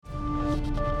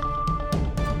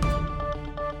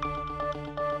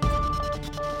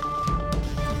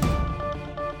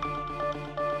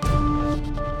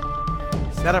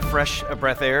Is that a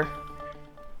breath of air?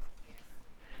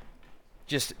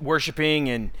 Just worshiping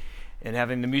and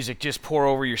having the music just pour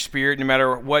over your spirit, no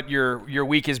matter what your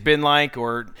week has been like,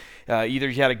 or either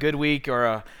you had a good week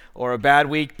or a bad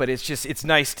week. But it's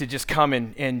nice to just come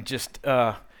and just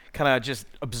kind of just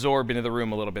absorb into the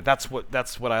room a little bit. That's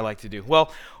what I like to do.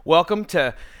 Well, welcome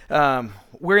to.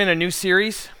 We're in a new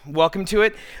series. Welcome to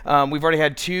it. We've already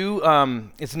had two.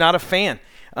 It's not a fan.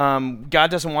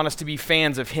 God doesn't want us to be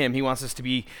fans of him. He wants us to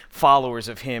be followers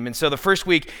of him. And so the first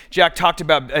week, Jack talked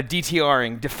about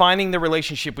DTRing, defining the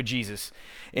relationship with Jesus.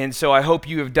 And so I hope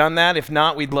you have done that. If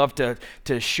not, we'd love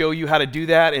to show you how to do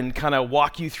that and kind of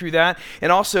walk you through that.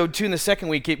 And also, too, in the second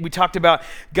week, we talked about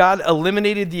God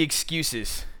eliminated the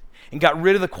excuses and got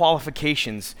rid of the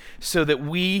qualifications so that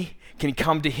we can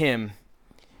come to him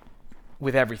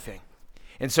with everything.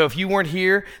 And so if you weren't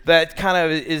here, that kind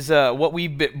of is what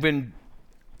we've been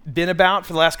about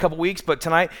for the last couple weeks, but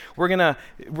tonight we're gonna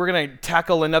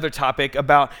tackle another topic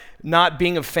about not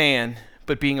being a fan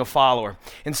but being a follower.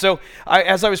 And so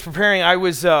as I was preparing, I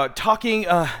was talking,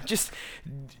 just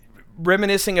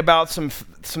reminiscing about some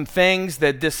things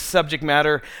that this subject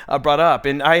matter brought up.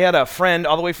 And I had a friend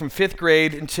all the way from 5th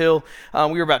grade until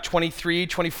we were about 23,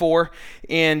 24,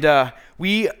 and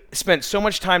we spent so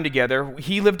much time together.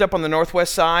 He lived up on the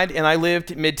northwest side, and I lived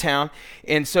midtown.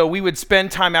 And so we would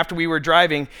spend time after we were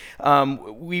driving.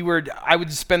 I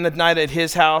would spend the night at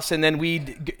his house, and then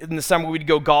in the summer we'd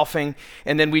go golfing,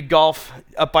 and then we'd golf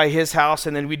up by his house,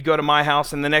 and then we'd go to my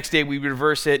house, and the next day we would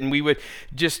reverse it, and we would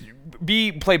just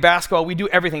play basketball. We'd do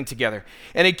everything together,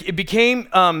 and it became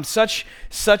such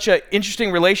an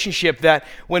interesting relationship that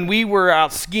when we were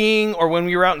out skiing or when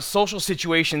we were out in social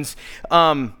situations,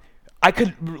 I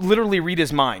could literally read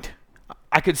his mind.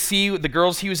 I could see the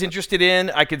girls he was interested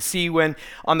in. I could see when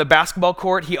on the basketball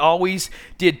court, he always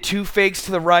did 2 fakes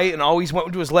to the right and always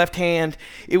went to his left hand.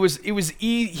 He was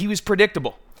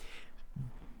predictable,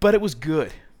 but it was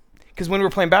good. Because when we were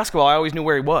playing basketball, I always knew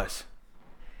where he was.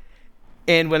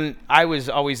 And when I was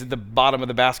always at the bottom of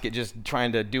the basket just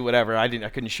trying to do whatever, I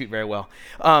couldn't shoot very well.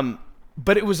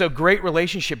 But it was a great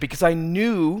relationship because I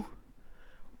knew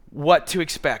what to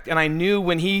expect. And I knew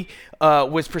when he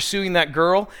was pursuing that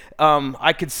girl,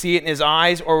 I could see it in his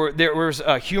eyes, or there was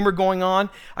humor going on.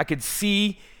 I could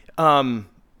see when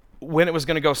it was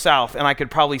going to go south, and I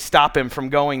could probably stop him from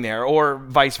going there, or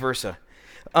vice versa.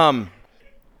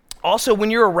 Also, when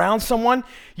you're around someone,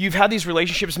 you've had these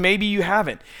relationships, maybe you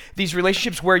haven't. These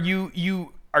relationships where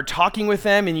you are talking with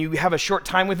them and you have a short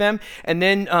time with them, and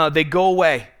then they go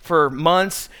away for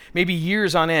months, maybe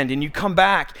years on end, and you come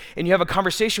back and you have a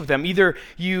conversation with them. Either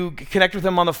you connect with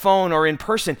them on the phone or in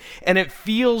person, and it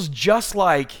feels just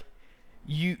like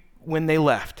you when they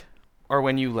left or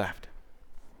when you left.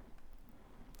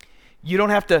 You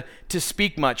don't have to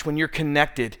speak much when you're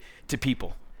connected to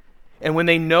people. And when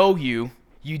they know you,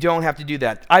 you don't have to do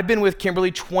that. I've been with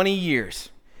Kimberly 20 years.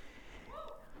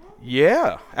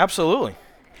 Yeah, absolutely.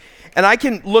 And I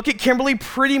can look at Kimberly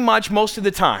pretty much most of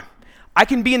the time. I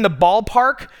can be in the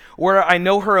ballpark where I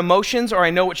know her emotions or I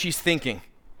know what she's thinking.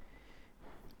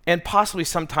 And possibly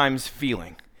sometimes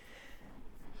feeling.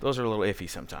 Those are a little iffy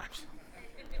sometimes.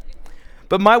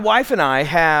 But my wife and I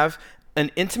have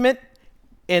an intimate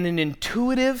and an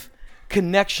intuitive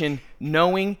connection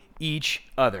knowing each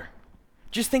other.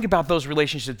 Just think about those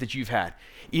relationships that you've had.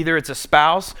 Either it's a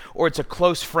spouse or it's a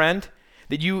close friend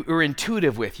that you are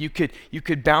intuitive with. You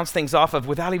could bounce things off of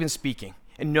without even speaking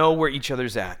and know where each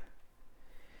other's at.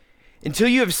 Until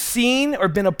you have seen or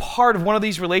been a part of one of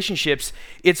these relationships,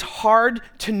 it's hard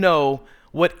to know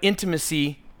what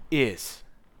intimacy is.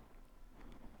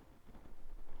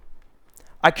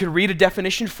 I could read a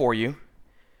definition for you,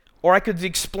 or I could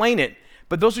explain it,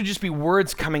 but those would just be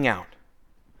words coming out.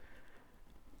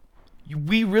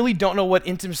 We really don't know what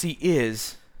intimacy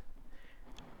is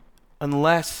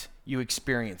unless you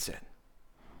experience it.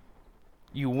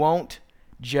 You'll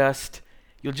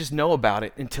just know about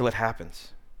it until it happens.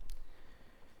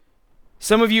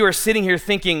 Some of you are sitting here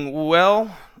thinking,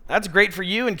 well, that's great for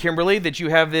you and Kimberly that you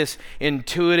have this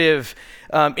intuitive,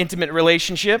 intimate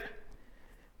relationship.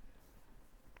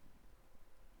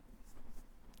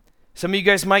 Some of you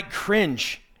guys might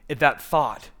cringe at that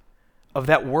thought of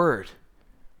that word,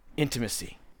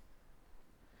 intimacy.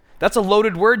 That's a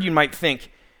loaded word, you might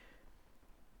think.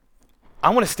 I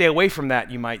want to stay away from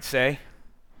that, you might say.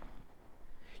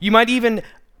 You might even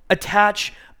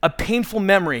attach a painful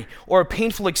memory or a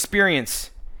painful experience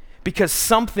because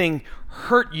something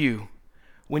hurt you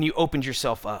when you opened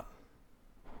yourself up.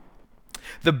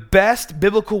 The best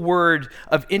biblical word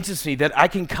of intimacy that I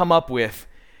can come up with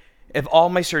of all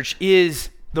my search is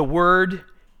the word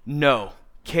no.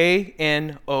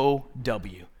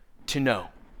 K-N-O-W, to know.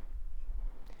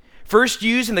 First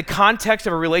used in the context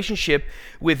of a relationship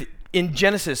in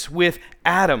Genesis with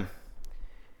Adam.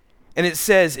 And it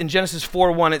says in Genesis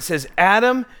 4:1, it says,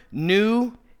 Adam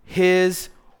knew his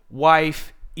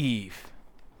wife Eve.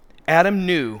 Adam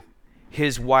knew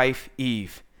his wife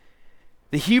Eve.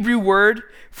 The Hebrew word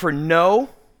for know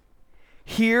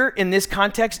here in this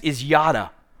context is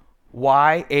yada.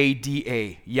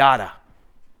 Y-A-D-A, yada.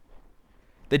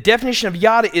 The definition of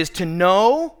yada is to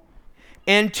know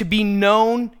and to be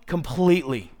known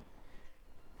completely.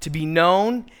 To be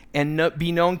known and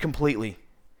be known completely.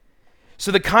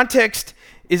 So the context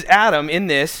is Adam in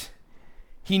this.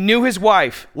 He knew his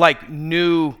wife, like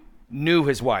knew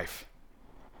his wife.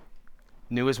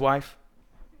 Knew his wife?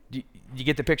 Do you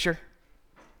get the picture?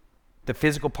 The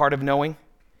physical part of knowing?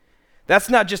 That's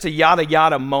not just a yada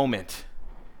yada moment.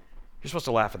 You're supposed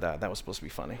to laugh at that. That was supposed to be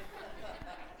funny.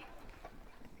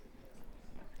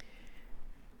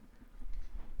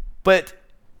 But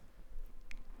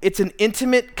it's an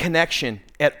intimate connection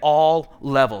at all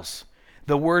levels.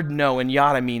 The word know and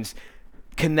yada means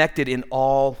connected in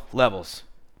all levels.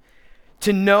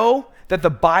 To know that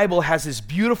the Bible has this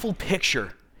beautiful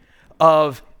picture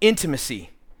of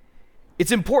intimacy.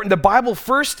 It's important. The Bible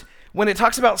first, when it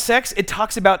talks about sex, it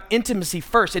talks about intimacy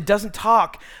first. It doesn't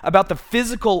talk about the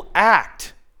physical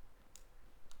act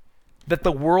that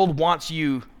the world wants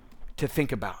you to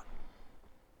think about.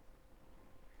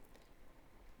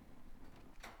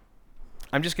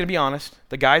 I'm just going to be honest.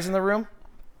 The guys in the room,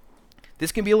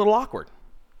 this can be a little awkward.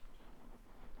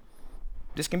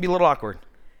 This can be a little awkward.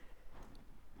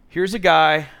 Here's a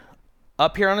guy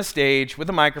up here on a stage with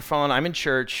a microphone. I'm in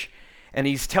church, and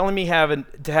he's telling me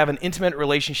to have an intimate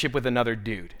relationship with another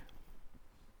dude.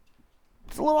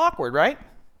 It's a little awkward, right?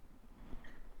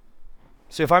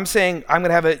 So if I'm saying I'm going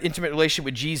to have an intimate relationship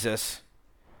with Jesus,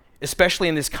 especially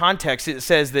in this context, it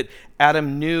says that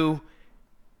Adam knew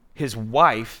his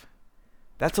wife.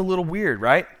 That's a little weird,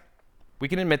 right? We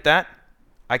can admit that.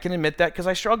 I can admit that because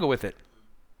I struggle with it.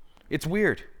 It's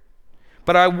weird.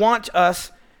 But I want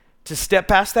us to step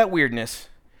past that weirdness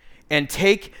and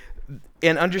take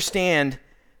and understand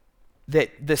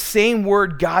that the same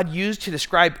word God used to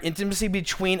describe intimacy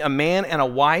between a man and a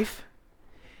wife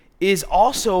is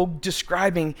also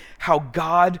describing how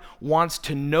God wants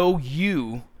to know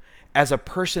you as a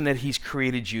person that he's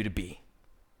created you to be.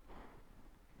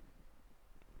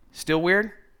 Still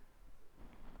weird?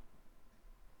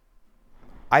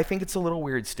 I think it's a little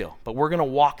weird still, but we're going to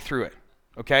walk through it,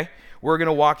 okay? We're going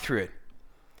to walk through it.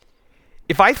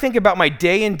 If I think about my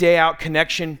day in, day out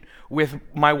connection with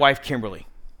my wife, Kimberly,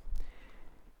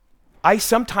 I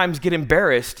sometimes get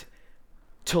embarrassed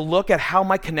to look at how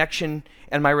my connection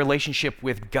and my relationship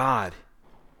with God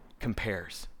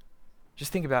compares.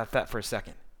 Just think about that for a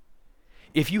second.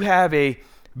 If you have a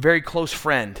very close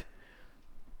friend,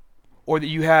 or that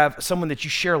you have someone that you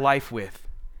share life with,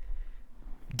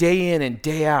 day in and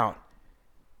day out,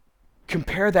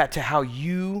 compare that to how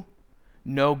you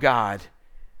know God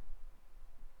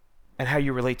and how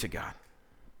you relate to God.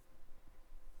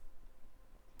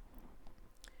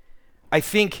 I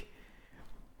think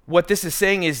what this is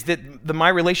saying is that my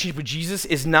relationship with Jesus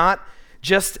is not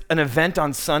just an event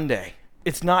on Sunday.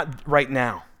 It's not right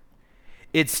now.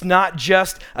 It's not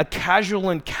just a casual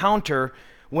encounter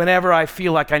whenever I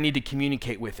feel like I need to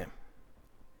communicate with him.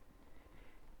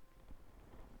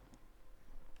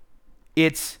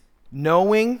 It's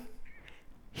knowing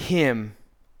him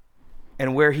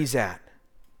and where he's at.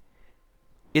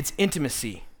 It's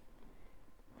intimacy,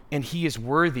 and he is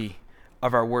worthy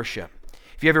of our worship.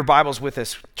 If you have your Bibles with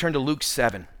us, turn to Luke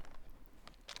 7.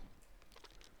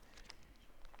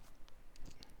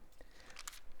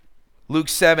 Luke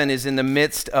 7 is in the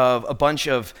midst of a bunch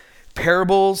of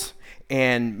parables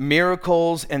and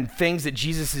miracles and things that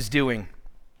Jesus is doing.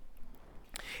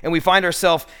 And we find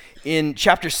ourselves in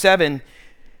chapter 7,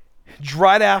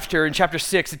 right after, in chapter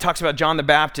 6, it talks about John the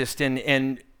Baptist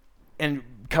and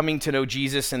coming to know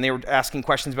Jesus, and they were asking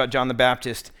questions about John the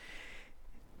Baptist.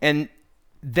 And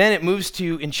then it moves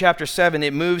to, in chapter 7,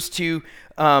 it moves to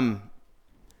a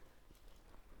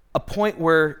point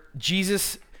where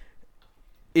Jesus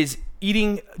is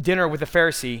eating dinner with a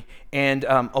Pharisee, and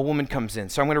a woman comes in.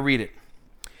 So I'm going to read it.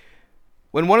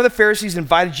 When one of the Pharisees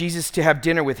invited Jesus to have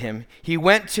dinner with him, he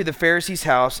went to the Pharisee's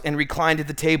house and reclined at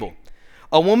the table.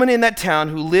 A woman in that town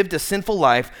who lived a sinful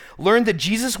life learned that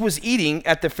Jesus was eating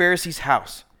at the Pharisee's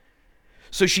house.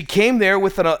 So she came there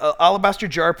with an alabaster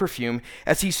jar of perfume.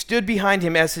 As he stood behind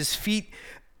him as his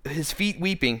feet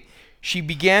weeping, she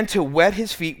began to wet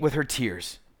his feet with her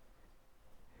tears.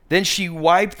 Then she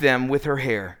wiped them with her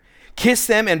hair. kissed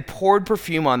them, and poured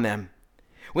perfume on them.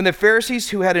 When the Pharisees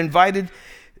who had invited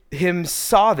him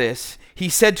saw this, he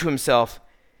said to himself,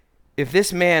 if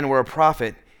this man were a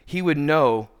prophet, he would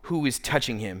know who is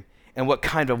touching him and what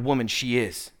kind of woman she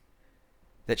is,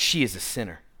 that she is a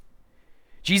sinner.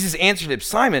 Jesus answered him,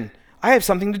 Simon, I have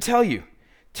something to tell you.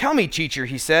 Tell me, teacher,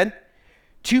 he said.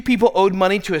 2 people owed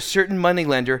money to a certain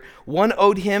moneylender. One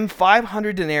owed him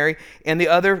 500 denarii and the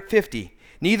other 50.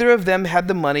 Neither of them had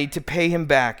the money to pay him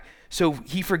back, so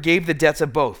he forgave the debts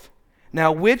of both.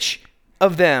 Now, which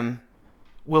of them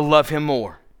will love him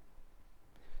more?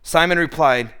 Simon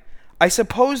replied, I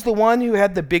suppose the one who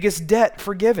had the biggest debt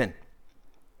forgiven.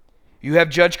 You have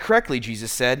judged correctly,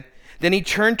 Jesus said. Then he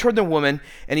turned toward the woman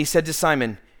and he said to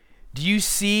Simon, do you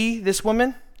see this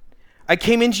woman? I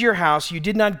came into your house. You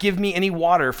did not give me any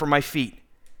water for my feet,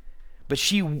 but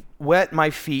she wet my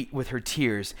feet with her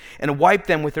tears and wiped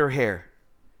them with her hair.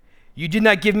 You did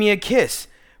not give me a kiss,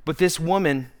 but this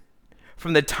woman,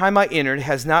 from the time I entered,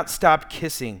 has not stopped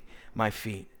kissing my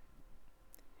feet.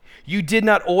 You did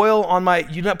not put oil on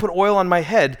my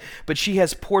head, but she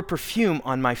has poured perfume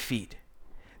on my feet.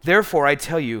 Therefore, I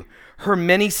tell you, her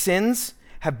many sins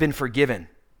have been forgiven,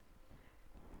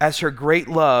 as her great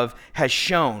love has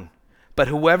shown. But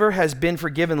whoever has been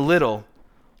forgiven little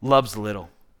loves little.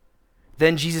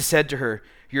 Then Jesus said to her,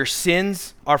 your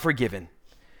sins are forgiven.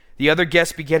 The other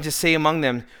guests began to say among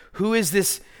them, who is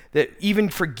this that even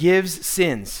forgives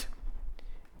sins?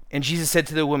 And Jesus said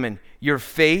to the woman, your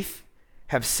faith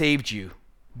have saved you.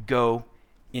 Go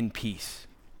in peace.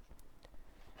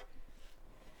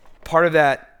 Part of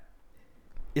that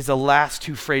is the last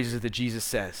 2 phrases that Jesus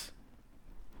says.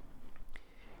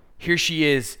 Here she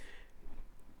is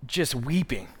just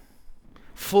weeping,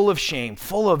 full of shame,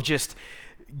 full of just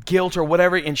guilt or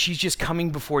whatever, and she's just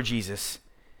coming before Jesus.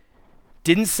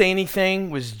 Didn't say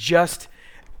anything, was just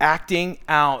acting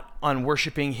out on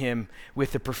worshiping him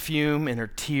with the perfume and her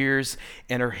tears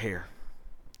and her hair.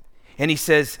 And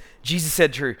Jesus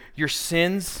said to her, your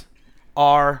sins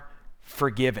are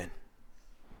forgiven.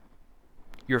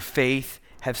 Your faith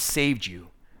have saved you.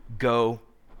 Go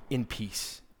in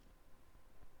peace.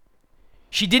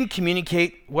 She didn't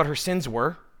communicate what her sins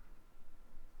were.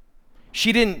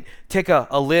 She didn't take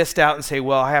a list out and say,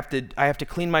 well, I have to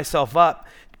clean myself up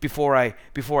before I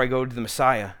go to the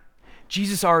Messiah.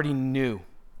 Jesus already knew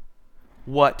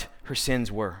what her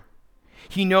sins were.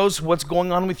 He knows what's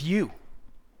going on with you.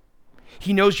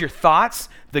 He knows your thoughts,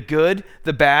 the good,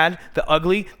 the bad, the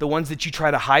ugly, the ones that you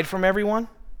try to hide from everyone.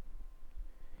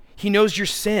 He knows your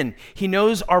sin. He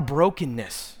knows our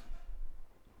brokenness.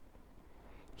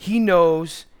 He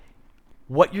knows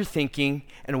what you're thinking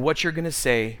and what you're going to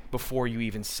say before you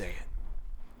even say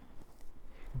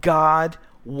it. God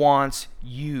wants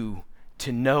you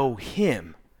to know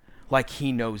him like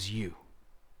he knows you.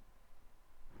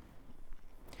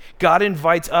 God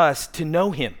invites us to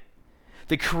know him.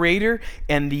 The creator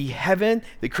of the heaven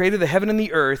and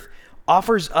the earth,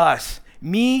 offers us,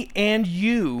 me and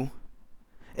you,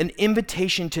 an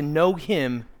invitation to know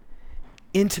him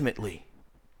intimately.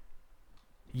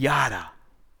 Yada.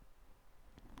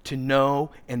 To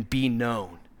know and be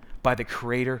known by the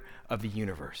creator of the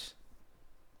universe.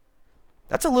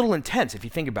 That's a little intense if you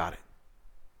think about it.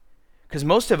 Because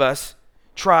most of us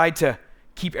try to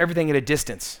keep everything at a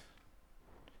distance.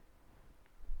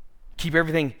 Keep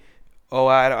everything,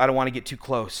 I don't want to get too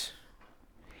close.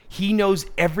 He knows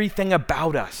everything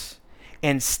about us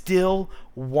and still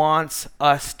wants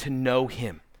us to know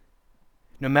him,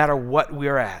 no matter what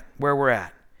where we're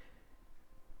at.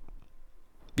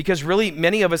 Because really,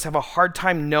 many of us have a hard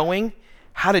time knowing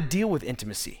how to deal with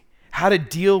intimacy, how to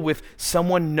deal with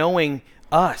someone knowing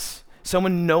us,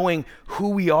 someone knowing who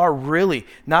we are really,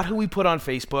 not who we put on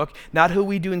Facebook, not who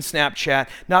we do in Snapchat,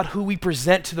 not who we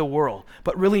present to the world,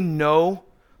 but really know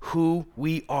who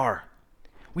we are.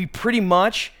 We pretty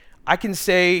much, I can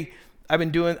say, I've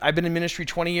been in ministry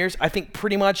 20 years. I think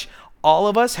pretty much all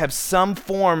of us have some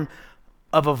form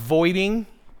of avoiding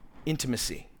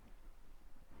intimacy.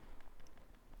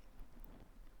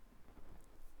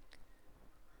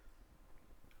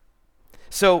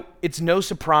 So it's no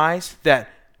surprise that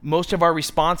most of our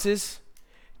responses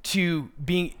to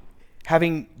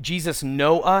having Jesus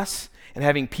know us and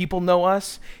having people know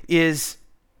us is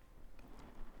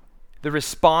the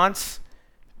response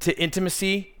to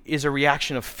intimacy is a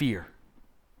reaction of fear.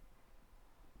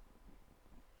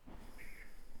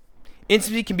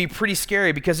 Intimacy can be pretty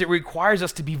scary because it requires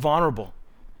us to be vulnerable.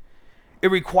 It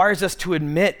requires us to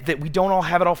admit that we don't all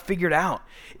have it all figured out.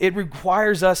 It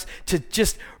requires us to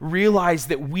just realize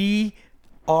that we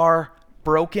are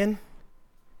broken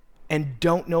and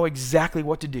don't know exactly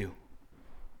what to do.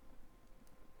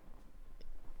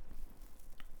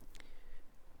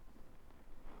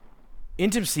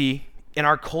 Intimacy in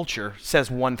our culture says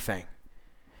one thing.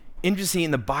 Intimacy in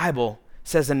the Bible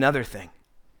says another thing.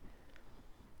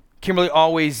 Kimberly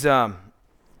always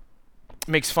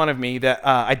makes fun of me that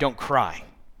I don't cry.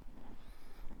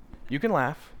 You can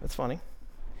laugh. That's funny.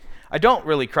 I don't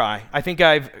really cry. I think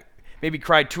I've maybe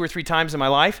cried 2 or 3 times in my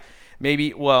life.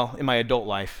 Maybe, well, in my adult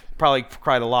life. Probably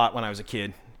cried a lot when I was a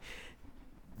kid.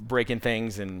 Breaking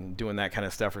things and doing that kind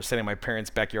of stuff, or setting my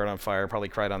parents' backyard on fire. Probably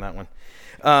cried on that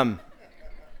one.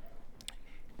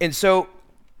 And so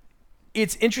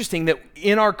it's interesting that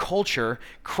in our culture,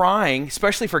 crying,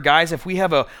 especially for guys, if we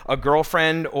have a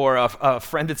girlfriend or a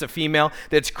friend that's a female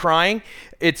that's crying,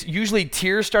 it's usually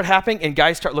tears start happening and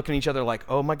guys start looking at each other like,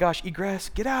 oh my gosh, egress,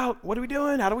 get out. What are we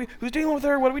doing? Who's dealing with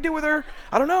her? What do we do with her?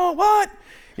 I don't know, what?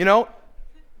 You know?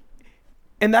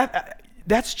 And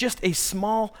that's just a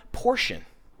small portion.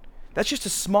 That's just a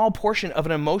small portion of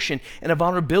an emotion and a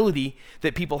vulnerability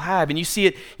that people have. And you see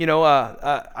it,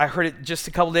 I heard it just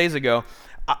a couple days ago.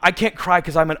 I can't cry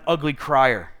because I'm an ugly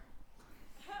crier.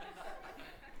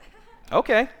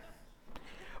 Okay.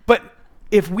 But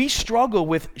if we struggle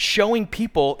with showing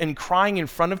people and crying in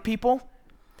front of people,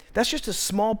 that's just a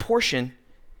small portion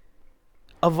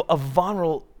of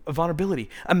vulnerability.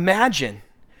 Imagine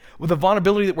with the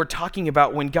vulnerability that we're talking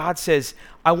about when God says,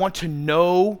 I want to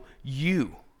know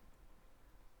you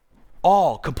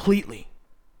all completely.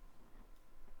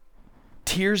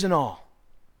 Tears and all.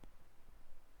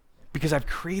 Because I've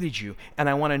created you and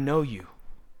I want to know you.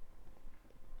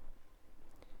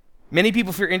 Many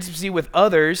people fear intimacy with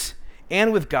others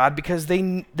and with God because they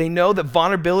know that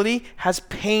vulnerability has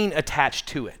pain attached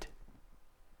to it.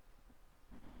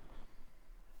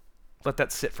 Let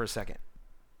that sit for a second.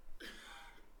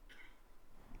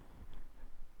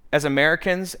 As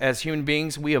Americans, as human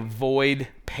beings, we avoid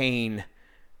pain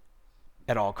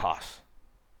at all costs,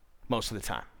 most of the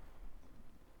time.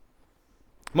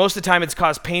 Most of the time it's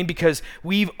caused pain because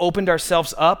we've opened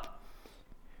ourselves up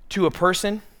to a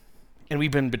person and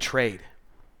we've been betrayed.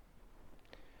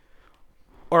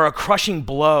 Or a crushing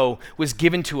blow was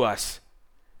given to us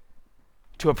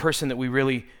to a person that we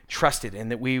really trusted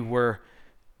and that we were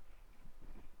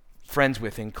friends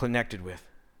with and connected with.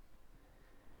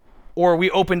 Or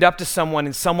we opened up to someone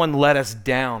and someone let us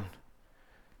down.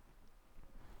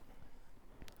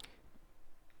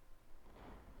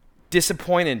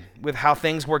 Disappointed with how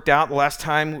things worked out the last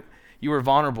time you were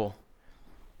vulnerable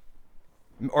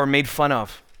or made fun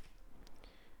of.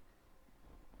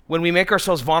 When we make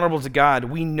ourselves vulnerable to God,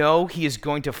 we know He is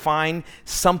going to find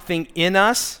something in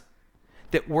us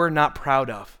that we're not proud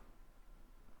of.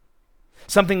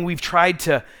 Something we've tried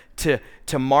to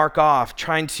mark off,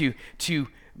 trying to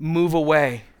move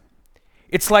away.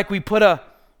 It's like we put a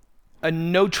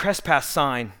no trespass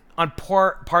sign on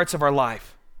parts of our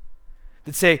life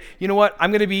that say, you know what,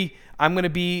 I'm gonna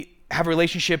have a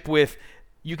relationship with,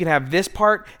 you can have this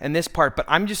part and this part, but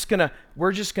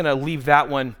we're just gonna leave that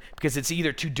one because it's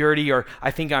either too dirty or I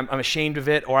think I'm ashamed of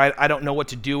it or I don't know what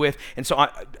to do with. And so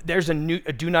there's a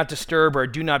do not disturb or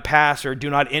a do not pass or do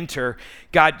not enter.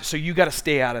 God, so you gotta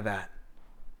stay out of that.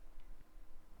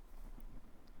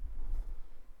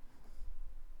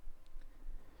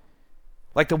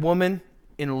 Like the woman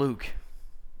in Luke.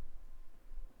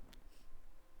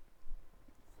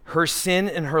 Her sin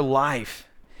in her life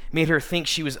made her think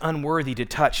she was unworthy to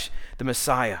touch the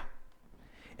Messiah.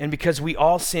 And because we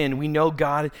all sin, we know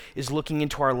God is looking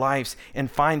into our lives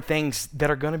and find things that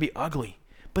are going to be ugly,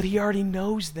 but He already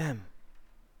knows them.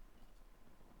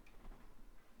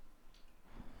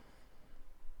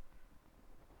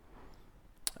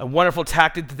 A wonderful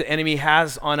tactic that the enemy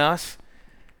has on us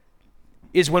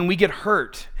is when we get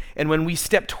hurt and when we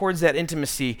step towards that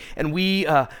intimacy and we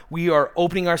are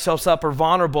opening ourselves up or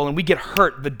vulnerable and we get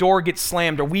hurt, the door gets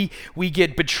slammed or we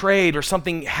get betrayed or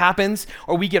something happens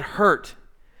or we get hurt,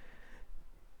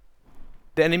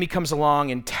 the enemy comes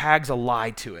along and tags a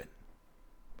lie to it.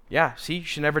 Yeah, see, you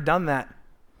should never have done that.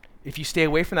 If you stay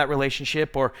away from that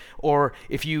relationship or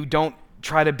if you don't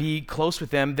try to be close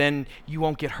with them, then you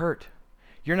won't get hurt.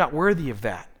 You're not worthy of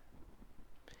that.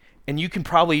 And you can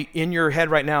probably, in your head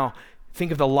right now, think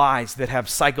of the lies that have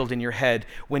cycled in your head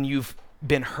when you've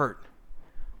been hurt,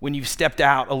 when you've stepped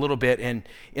out a little bit in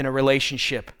a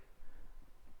relationship,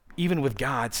 even with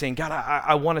God, saying, God,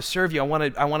 I want to serve you.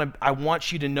 I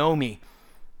want you to know me.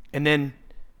 And then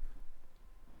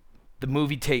the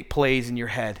movie tape plays in your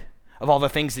head of all the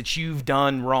things that you've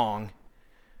done wrong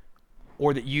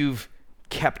or that you've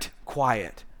kept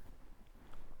quiet.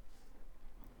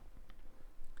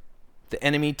 The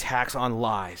enemy tacks on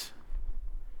lies.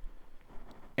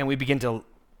 And we begin to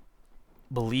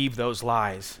believe those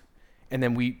lies. And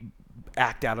then we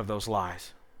act out of those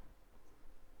lies.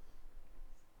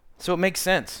 So it makes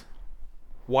sense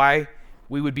why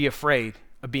we would be afraid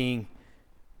of being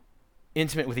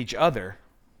intimate with each other,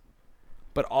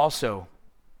 but also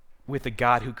with the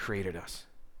God who created us.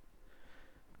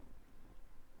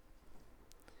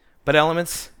 But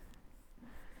elements,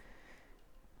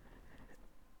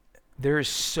 there is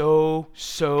so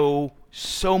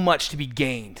much to be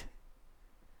gained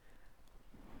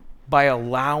by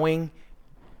allowing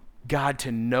God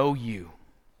to know you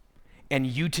and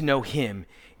you to know him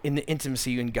in the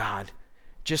intimacy in God,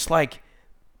 just like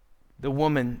the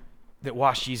woman that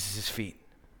washed Jesus' feet.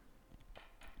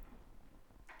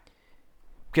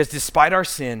 Because despite our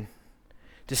sin,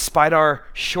 despite our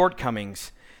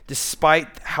shortcomings, despite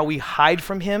how we hide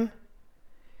from him,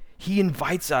 he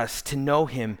invites us to know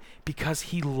him because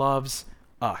he loves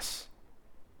us.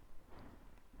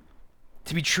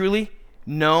 To be truly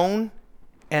known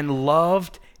and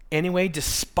loved anyway,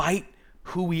 despite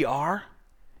who we are,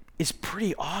 is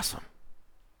pretty awesome.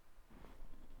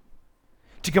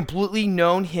 To completely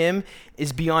know him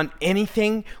is beyond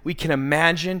anything we can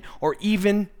imagine or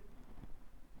even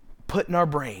put in our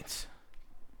brains.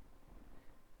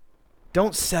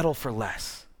 Don't settle for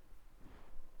less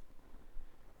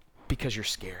because you're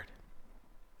scared.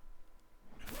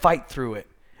 Fight through it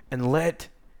and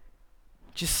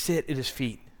just sit at his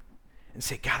feet and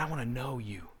say, God, I want to know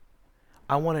you.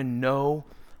 I want to know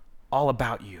all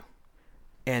about you.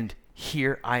 And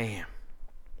here I am.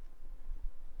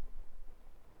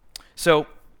 So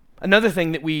another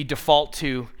thing that we default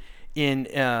to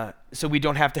so we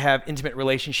don't have to have intimate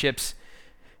relationships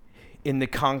in the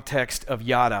context of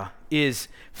yada is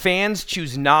fans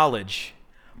choose knowledge,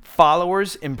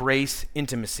 followers embrace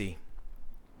intimacy.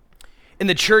 In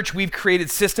the church, we've created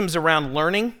systems around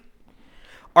learning.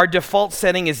 Our default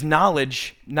setting is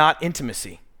knowledge, not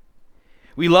intimacy.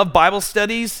 We love Bible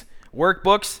studies,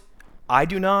 workbooks. I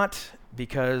do not,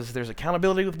 because there's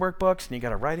accountability with workbooks, and you got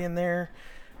to write in there.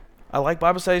 I like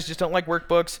Bible studies, just don't like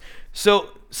workbooks. So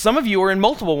some of you are in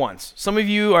multiple ones. Some of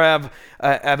you have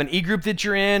an e-group that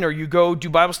you're in, or you go do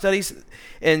Bible studies.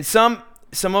 And some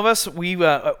of us,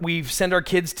 we send our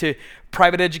kids to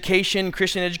private education,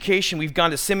 Christian education. We've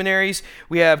gone to seminaries.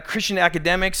 We have Christian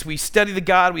academics. We study the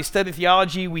God. We study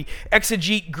theology. We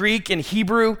exegete Greek and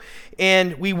Hebrew.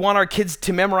 And we want our kids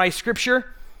to memorize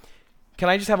Scripture. Can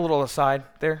I just have a little aside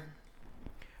there?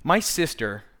 My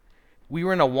sister, we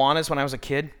were in Awanas when I was a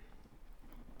kid.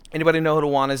 Anybody know what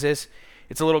Awanas is?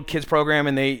 It's a little kids program,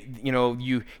 and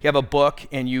you have a book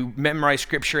and you memorize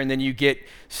Scripture, and then you get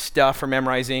stuff for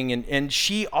memorizing. And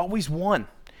she always won.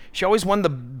 She always won the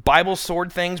Bible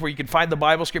sword things where you could find the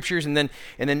Bible scriptures and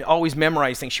then always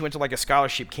memorize things. She went to like a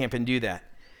scholarship camp and do that.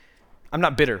 I'm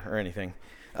not bitter or anything.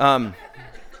 Don't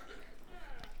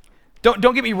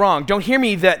get me wrong. Don't hear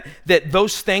me that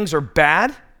those things are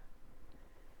bad.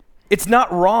 It's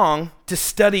not wrong to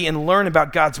study and learn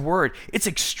about God's word. It's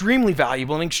extremely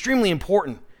valuable and extremely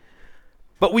important.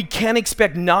 But we can't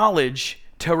expect knowledge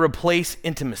to replace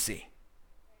intimacy.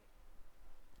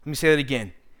 Let me say that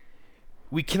again.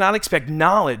 We cannot expect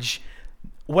knowledge,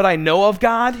 what I know of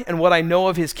God and what I know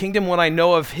of his kingdom, what I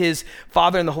know of his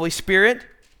Father and the Holy Spirit,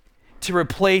 to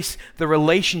replace the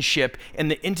relationship and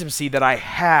the intimacy that I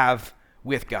have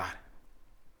with God.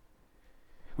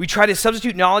 We try to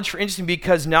substitute knowledge for intimacy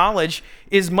because knowledge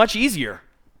is much easier.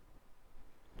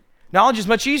 Knowledge is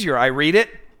much easier. I read it.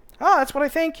 Oh, that's what I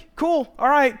think. Cool. All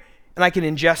right. And I can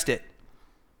ingest it.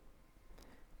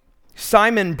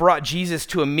 Simon brought Jesus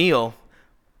to a meal.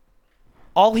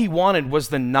 All he wanted was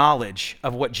the knowledge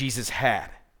of what Jesus had.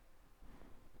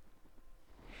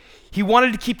 He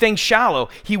wanted to keep things shallow.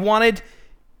 He wanted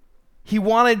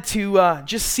to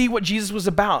just see what Jesus was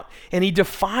about. And he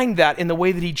defined that in the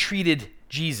way that he treated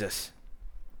Jesus.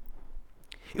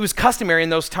 It was customary in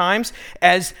those times,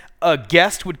 as a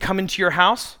guest would come into your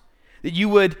house, that you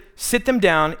would sit them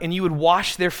down and you would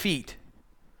wash their feet.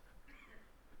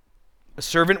 A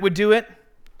servant would do it,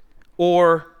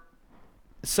 or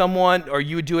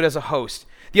you would do it as a host.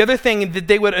 The other thing, that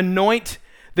they would anoint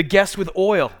the guest with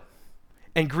oil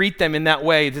and greet them in that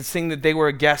way, to sing that they were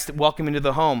a guest, welcome into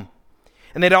the home.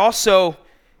 And they'd also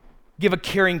give a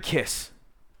caring kiss,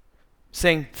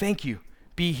 saying, thank you,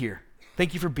 be here.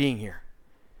 Thank you for being here.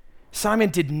 Simon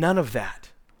did none of that.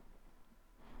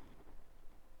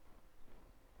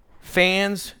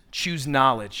 Fans choose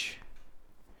knowledge.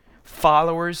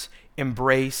 Followers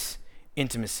embrace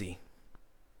intimacy.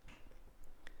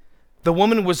 The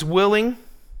woman was willing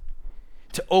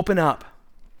to open up,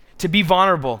 to be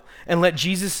vulnerable, and let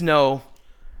Jesus know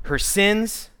her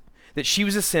sins, that she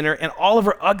was a sinner, and all of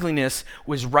her ugliness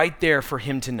was right there for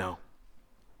him to know.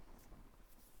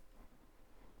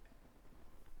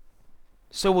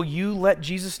 So will you let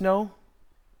Jesus know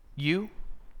you?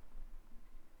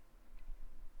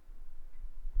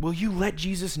 Will you let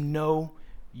Jesus know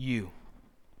you?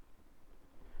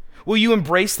 Will you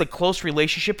embrace the close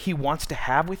relationship he wants to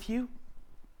have with you?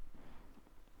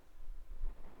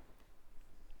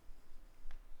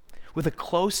 With a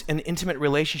close and intimate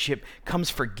relationship comes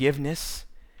forgiveness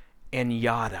and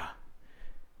yada,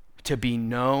 to be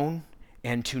known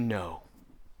and to know.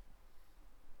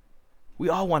 We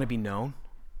all want to be known.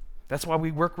 That's why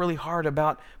we work really hard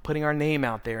about putting our name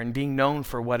out there and being known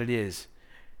for what it is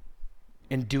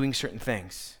and doing certain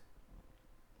things.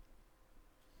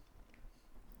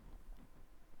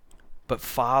 But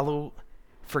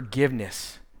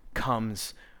forgiveness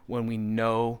comes when we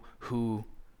know who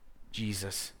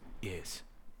Jesus is.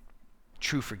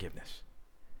 True forgiveness.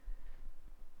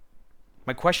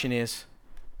 My question is,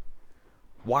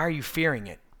 why are you fearing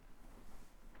it?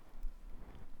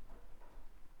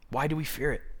 Why do we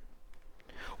fear it?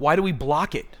 Why do we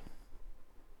block it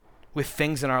with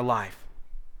things in our life?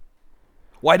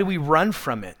 Why do we run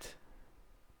from it?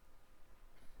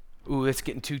 Ooh, it's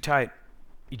getting too tight.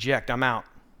 Eject, I'm out.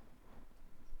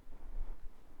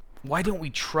 Why don't we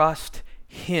trust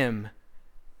him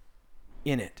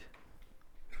in it?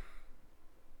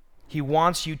 He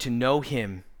wants you to know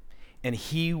him, and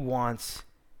he wants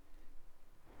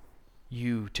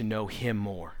you to know him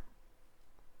more.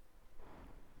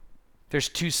 There's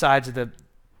two sides of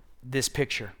this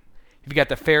picture. You've got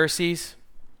the Pharisees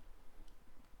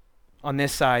on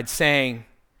this side saying,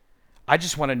 I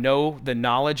just want to know the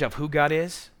knowledge of who God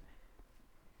is.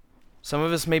 Some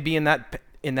of us may be in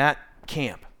that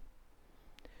camp.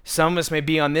 Some of us may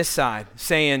be on this side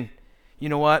saying, you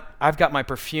know what? I've got my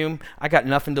perfume. I got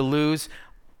nothing to lose.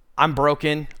 I'm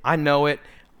broken. I know it.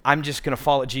 I'm just going to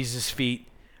fall at Jesus' feet,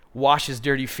 wash his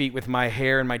dirty feet with my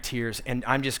hair and my tears, and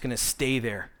I'm just going to stay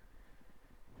there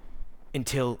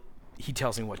until he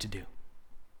tells me what to do.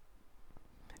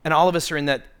 And all of us are in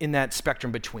that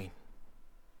spectrum between.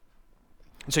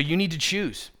 And so you need to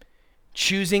choose.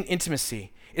 Choosing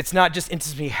intimacy. It's not just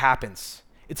intimacy happens.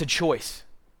 It's a choice.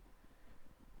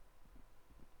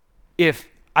 If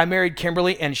I married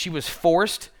Kimberly and she was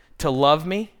forced to love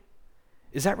me,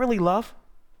 is that really love?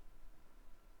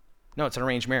 No, it's an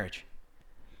arranged marriage.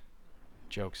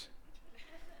 Jokes.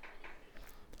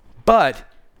 But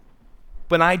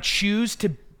when I choose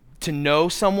to know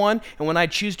someone, and when I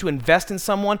choose to invest in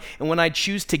someone, and when I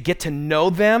choose to get to know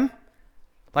them,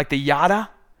 like the yada,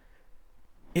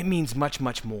 it means much,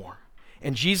 much more.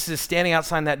 And Jesus is standing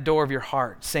outside that door of your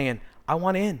heart saying, I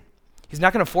want in. He's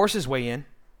not going to force his way in.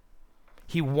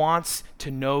 He wants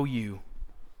to know you.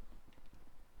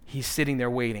 He's sitting there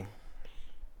waiting.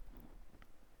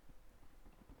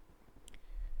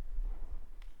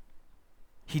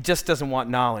 He just doesn't want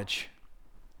knowledge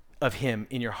of him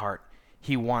in your heart.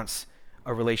 He wants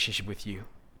a relationship with you.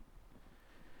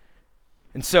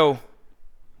 And so,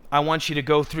 I want you to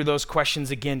go through those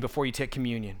questions again before you take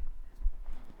communion.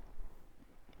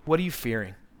 What are you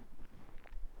fearing?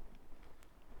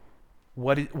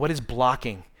 What is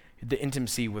blocking the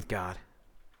intimacy with God?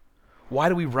 Why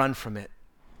do we run from it?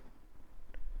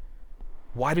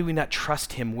 Why do we not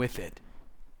trust him with it?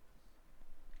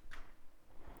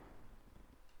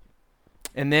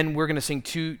 And then we're going to sing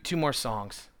two more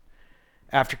songs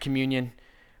after communion.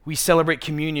 We celebrate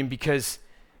communion because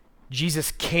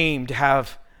Jesus came to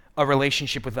have a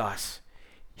relationship with us.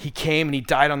 He came and he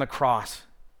died on the cross.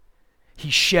 He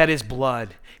shed his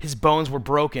blood. His bones were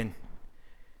broken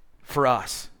for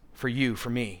us, for you, for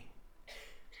me.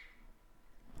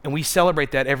 And we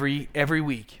celebrate that every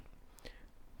week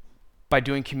by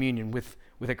doing communion with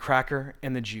a cracker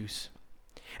and the juice.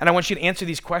 And I want you to answer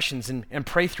these questions and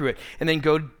pray through it, and then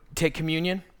go take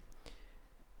communion.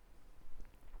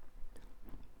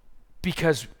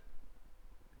 Because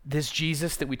this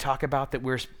Jesus that we talk about, that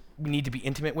we need to be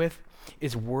intimate with,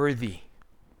 is worthy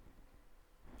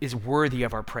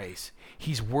of our praise.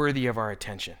 He's worthy of our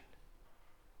attention.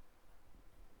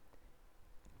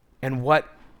 And what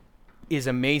is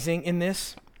amazing in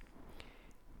this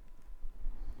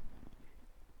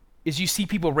is you see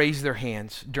people raise their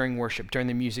hands during worship, during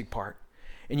the music part.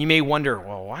 And you may wonder,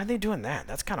 well, why are they doing that?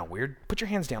 That's kind of weird. Put your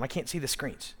hands down. I can't see the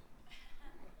screens.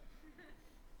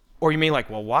 Or you may like,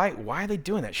 well, why are they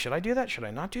doing that? Should I do that? Should I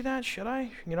not do that? Should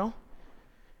I?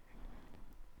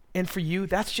 And for you,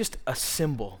 that's just a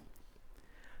symbol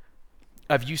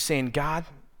of you saying, God,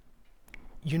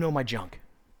 you know my junk.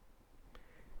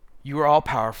 You are all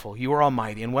powerful. You are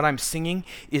almighty. And what I'm singing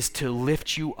is to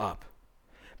lift you up.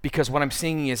 Because what I'm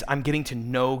singing is I'm getting to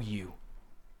know you.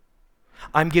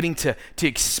 I'm getting to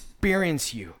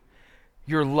experience you.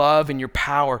 your love and your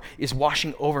power is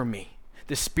washing over me.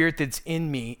 The Spirit that's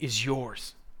in me is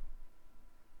yours.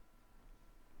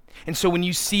 And so when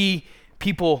you see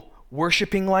people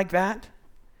worshiping like that,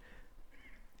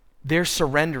 they're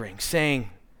surrendering,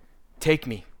 saying, take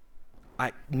me,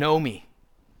 know me.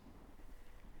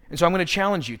 And so I'm going to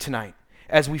challenge you tonight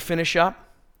as we finish up.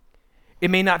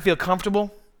 It may not feel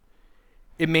comfortable.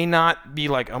 It may not be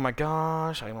like, oh my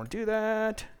gosh, I don't want to do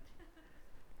that.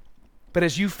 But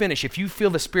as you finish, if you feel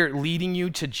the Spirit leading you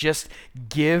to just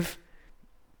give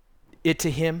it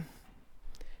to him,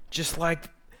 just like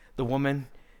the woman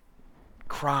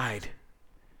cried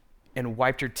and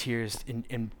wiped her tears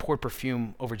and poured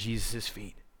perfume over Jesus'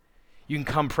 feet. You can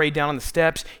come pray down on the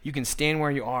steps. You can stand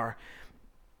where you are.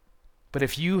 But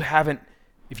if you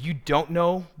don't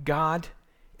know God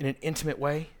in an intimate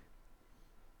way,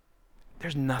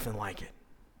 there's nothing like it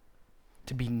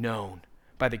to be known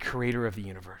by the creator of the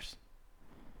universe.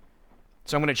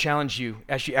 So I'm going to challenge you,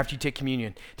 after you take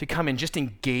communion, to come and just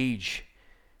engage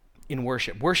in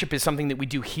worship. Worship is something that we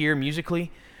do here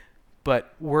musically,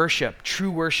 but worship,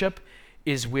 true worship,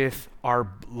 is with our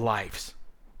lives.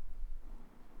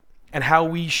 And how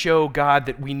we show God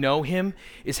that we know him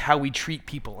is how we treat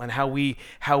people and how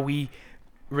we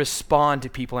respond to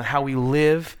people and how we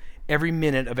live every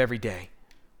minute of every day.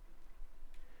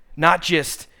 Not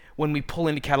just when we pull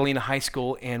into Catalina High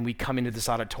School and we come into this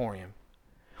auditorium,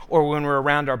 or when we're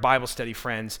around our Bible study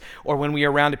friends, or when we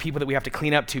are around the people that we have to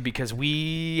clean up to because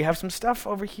we have some stuff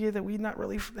over here that we're not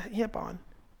really hip on.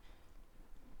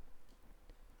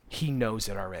 He knows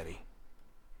it already.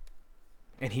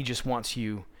 And he just wants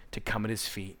you to come at his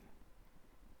feet.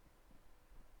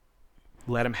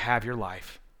 Let him have your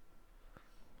life.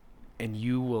 And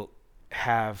you will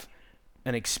have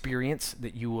an experience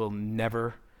that you will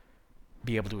never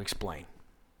be able to explain.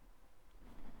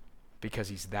 Because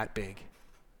he's that big,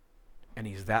 and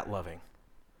he's that loving,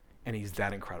 and he's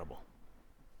that incredible.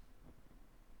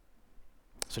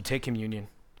 So take communion.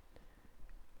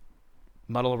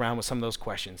 Muddle around with some of those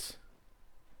questions.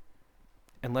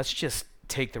 And let's just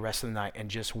take the rest of the night and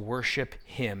just worship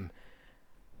him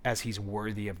as he's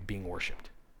worthy of being worshiped.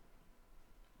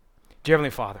 Dear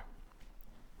Heavenly Father,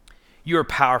 you are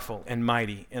powerful and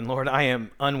mighty, and Lord, I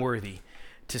am unworthy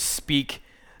to speak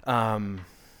about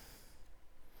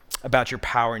your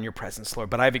power and your presence, Lord,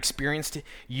 but I've experienced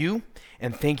you,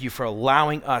 and thank you for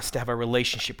allowing us to have a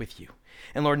relationship with you.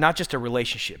 And Lord, not just a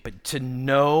relationship, but to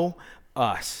know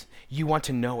us. You want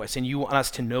to know us, and you want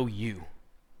us to know you.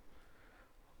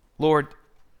 Lord,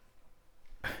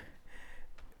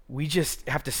 we just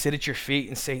have to sit at your feet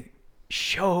and say,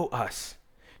 show us,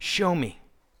 show me.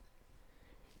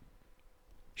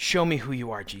 Show me who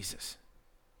you are, Jesus.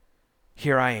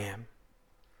 Here I am.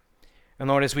 And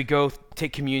Lord, as we go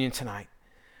take communion tonight,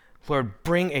 Lord,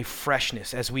 bring a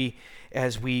freshness as we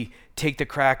take the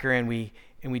cracker and we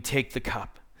take the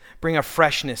cup. Bring a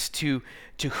freshness to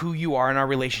who you are in our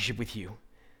relationship with you.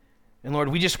 And Lord,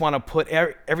 we just want to put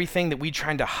everything that we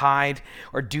trying to hide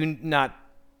or do not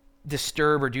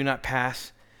disturb or do not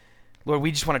pass. Lord,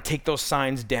 we just want to take those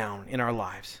signs down in our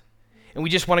lives. And we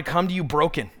just want to come to you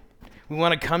broken. We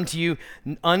want to come to you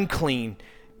unclean,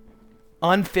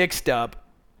 unfixed up,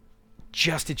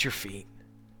 just at your feet.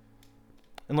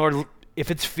 And Lord,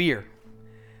 if it's fear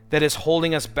that is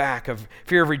holding us back, of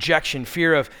fear of rejection,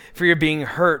 fear of being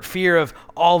hurt, fear of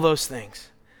all those things,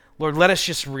 Lord, let us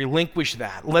just relinquish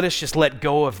that. Let us just let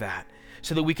go of that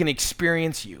so that we can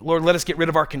experience you. Lord, let us get rid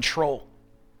of our control.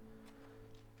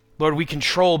 Lord, we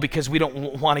control because we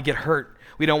don't want to get hurt.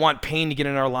 We don't want pain to get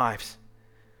in our lives.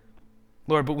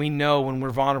 Lord, but we know when we're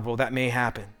vulnerable that may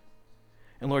happen.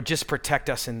 And Lord, just protect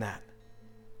us in that.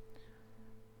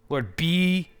 Lord,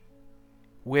 be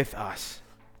with us.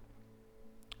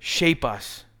 Shape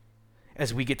us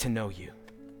as we get to know you.